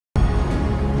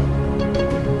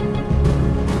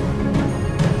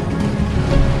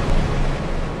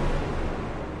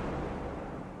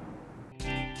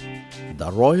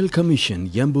The Royal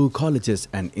Commission Yambu Colleges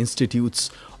and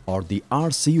Institutes, or the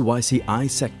RCYCI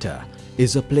sector,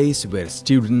 is a place where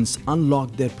students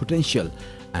unlock their potential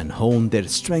and hone their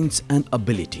strengths and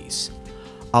abilities.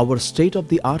 Our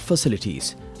state-of-the-art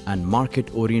facilities and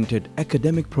market-oriented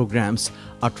academic programs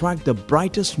attract the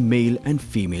brightest male and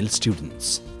female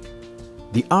students.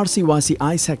 The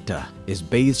RCYCI sector is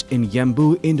based in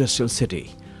Yambu Industrial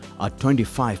City, a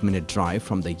 25-minute drive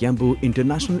from the Yambu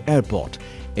International Airport.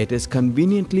 It is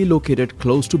conveniently located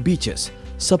close to beaches,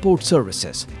 support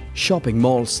services, shopping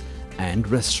malls and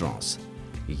restaurants.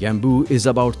 Yambu is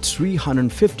about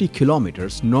 350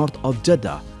 kilometers north of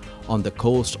Jeddah, on the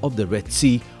coast of the Red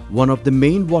Sea, one of the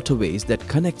main waterways that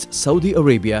connects Saudi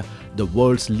Arabia, the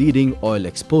world's leading oil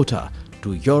exporter,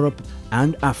 to Europe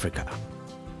and Africa.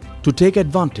 To take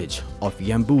advantage of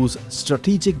Yambu's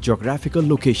strategic geographical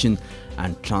location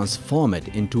and transform it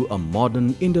into a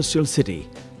modern industrial city,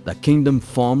 the kingdom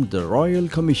formed the Royal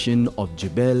Commission of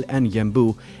Jebel and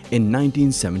Yambu in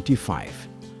 1975.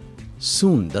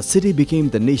 Soon, the city became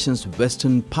the nation's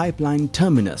western pipeline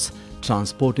terminus,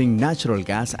 transporting natural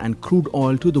gas and crude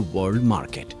oil to the world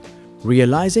market.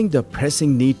 Realizing the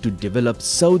pressing need to develop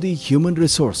Saudi human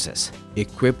resources,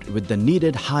 equipped with the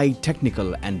needed high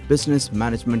technical and business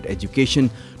management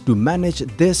education to manage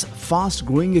this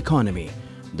fast-growing economy,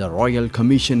 the Royal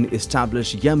Commission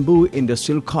established Yambu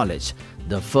Industrial College,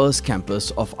 the first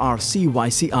campus of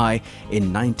RCYCI,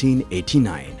 in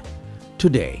 1989.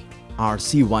 Today,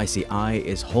 RCYCI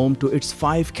is home to its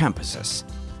 5 campuses.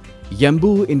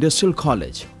 Yambu Industrial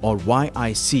College, or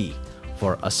YIC,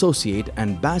 for associate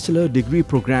and bachelor degree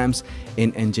programs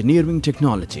in engineering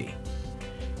technology.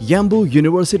 Yambu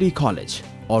University College,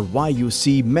 or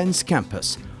YUC Men's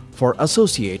Campus, for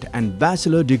associate and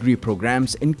bachelor degree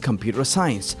programs in computer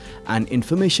science and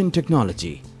information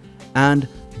technology and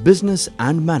business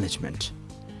and management.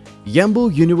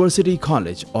 Yambu University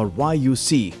College, or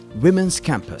YUC Women's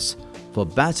Campus, for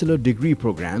bachelor degree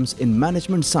programs in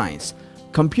management science,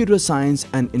 computer science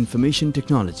and information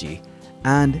technology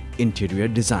and interior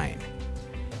design.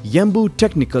 Yambu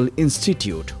Technical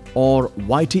Institute, or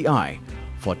YTI,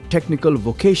 for technical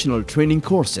vocational training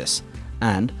courses,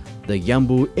 and the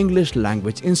Yambu English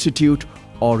Language Institute,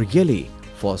 or YELI,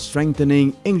 for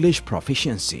strengthening English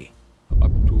proficiency.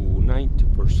 Up to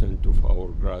 90% of our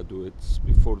graduates,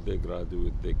 before they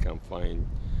graduate, they can find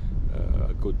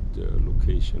a good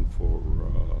location for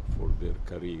their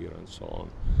career and so on.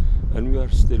 And we are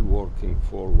still working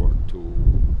forward to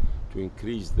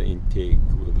increase the intake,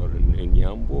 whether in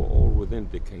Yambu or within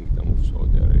the Kingdom of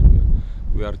Saudi Arabia.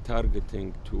 We are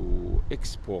targeting to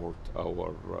export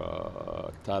our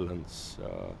talents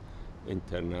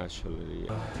internationally.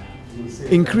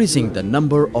 Increasing the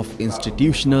number of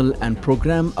institutional and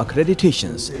program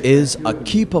accreditations is a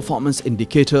key performance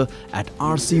indicator at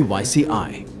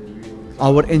RCYCI.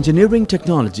 Our engineering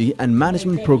technology and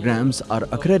management programs are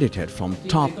accredited from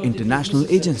top international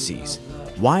agencies.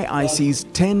 YIC's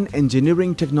 10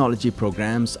 engineering technology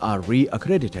programs are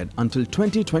re-accredited until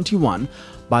 2021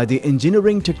 by the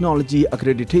Engineering Technology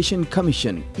Accreditation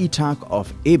Commission (ETAC)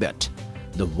 of ABET,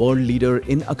 the world leader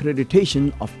in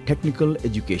accreditation of technical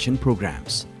education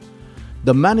programs.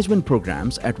 The management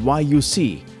programs at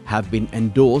YUC have been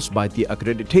endorsed by the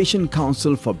Accreditation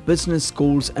Council for Business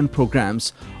Schools and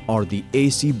Programs, or the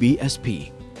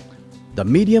ACBSP. The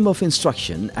medium of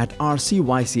instruction at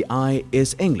RCYCI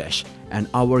is English, and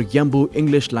our Yambu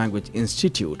English Language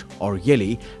Institute, or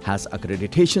YELI, has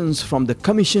accreditations from the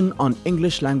Commission on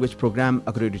English Language Program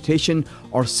Accreditation,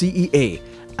 or CEA,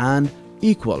 and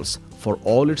equals for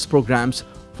all its programs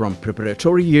from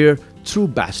preparatory year through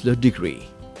bachelor degree.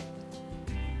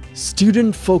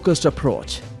 Student-focused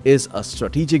approach is a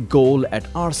strategic goal at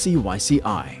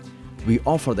RCYCI. We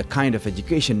offer the kind of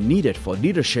education needed for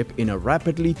leadership in a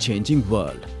rapidly changing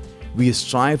world. We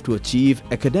strive to achieve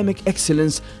academic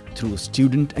excellence through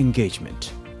student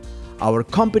engagement. Our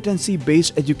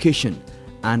competency-based education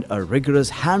and a rigorous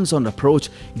hands-on approach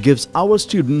gives our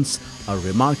students a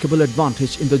remarkable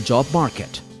advantage in the job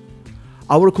market.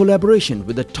 Our collaboration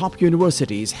with the top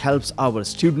universities helps our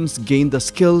students gain the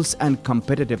skills and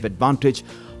competitive advantage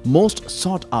most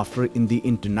sought after in the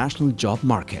international job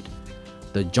market.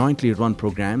 The jointly run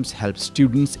programs help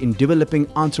students in developing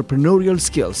entrepreneurial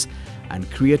skills and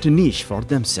create a niche for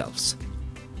themselves.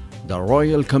 The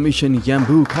Royal Commission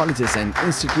Yambu Colleges and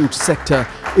Institutes sector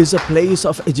is a place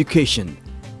of education,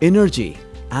 energy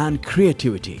and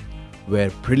creativity, where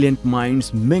brilliant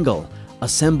minds mingle,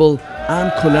 assemble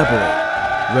and collaborate,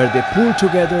 where they pool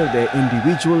together their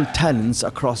individual talents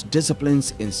across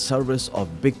disciplines in service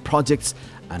of big projects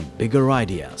and bigger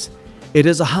ideas. It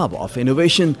is a hub of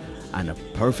innovation and a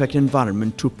perfect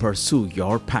environment to pursue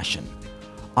your passion.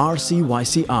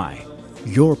 RCYCI,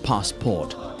 your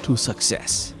passport to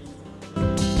success.